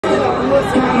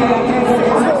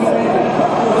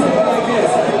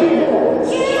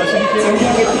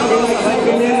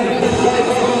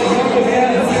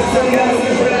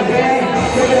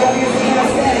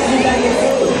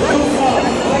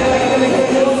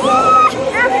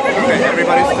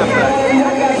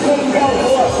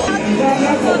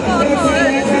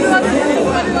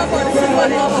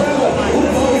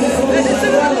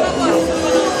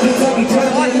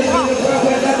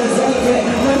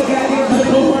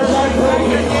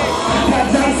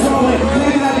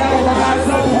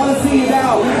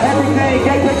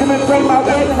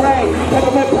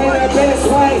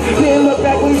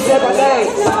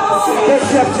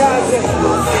Jeff Jonsin,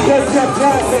 that's Jeff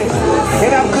Jonsin,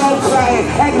 and I'm cold crying,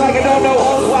 act like I don't know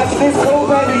who's watching this cool,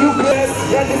 baby, you good,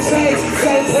 nothing changed,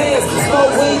 same plans,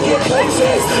 smoke weed, get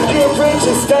paychecks, get rich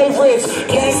and stay rich,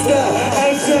 gangsta,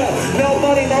 ain't ya, no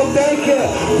money, no thank ya,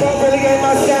 don't really get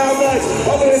my style much,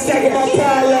 over the stack of my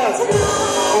pile up,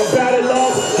 I'm about to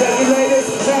love, regulators,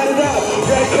 turn it up,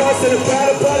 red cross and a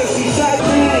powder butter, she shot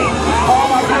me, all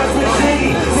my girls with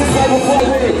shady, this way before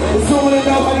with it, assuming that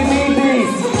nobody need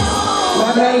these.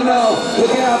 My name no,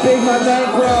 look at how big my name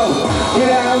grow.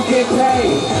 Get out and get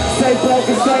paid. Stay broke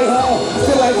and stay home.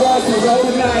 Feel like Ross and roll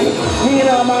tonight. Me and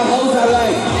all my hoes I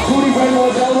like. Booty bring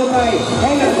more dolomite.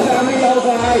 Ain't nothing about me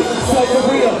overhype. So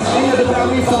for real, ain't nothing about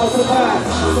me falsified.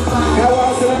 How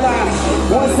awesome am I?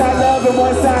 One side love and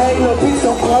one side hate. Little bitch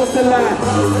don't cross the line.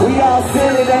 We all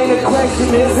sin, it ain't a question,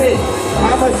 is it?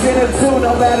 I'm a sinner too,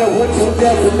 no matter what your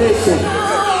definition.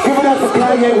 Give it up for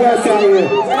Kanye West out here.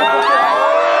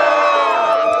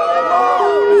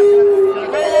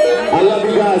 I love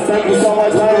you guys. Thank you so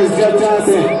much. My name is Jeff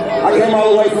Jonsin. I came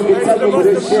all the way from Kentucky for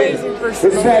this shit.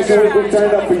 This Fashion Week, we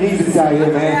turned up for Yeezys out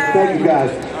here, man. Thank you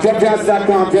guys.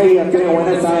 JeffJonsin.com,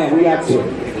 JEFJONSIN. We out here.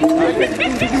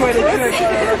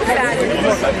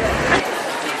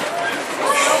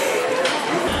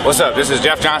 What's up? This is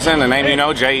Jeff Jonsin. The name you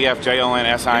know,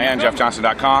 JEFJONSIN,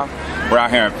 JeffJonsin.com. We're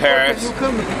out here in Paris.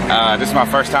 This is my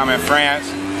first time in France.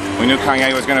 We knew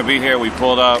Kanye was going to be here. We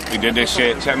pulled up. We did this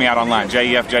shit. Check me out online.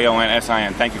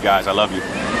 JEFJONSIN. Thank you guys. I love you.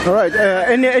 All right.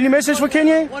 Any message for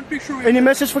Kanye? One picture. Any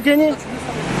message for Kanye?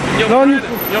 Your friend.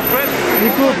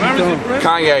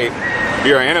 Kanye,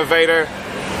 you're an innovator.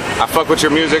 I fuck with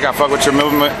your music. I fuck with your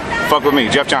movement. Fuck with me.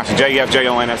 Jeff Jonsin.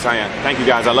 JEFJONSIN. Thank you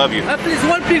guys. I love you. Please,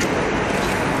 one picture.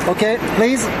 Okay,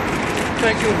 please.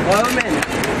 Thank you. Thank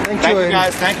you. Thank you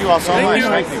guys. Thank you all so much. You.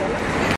 Thank you.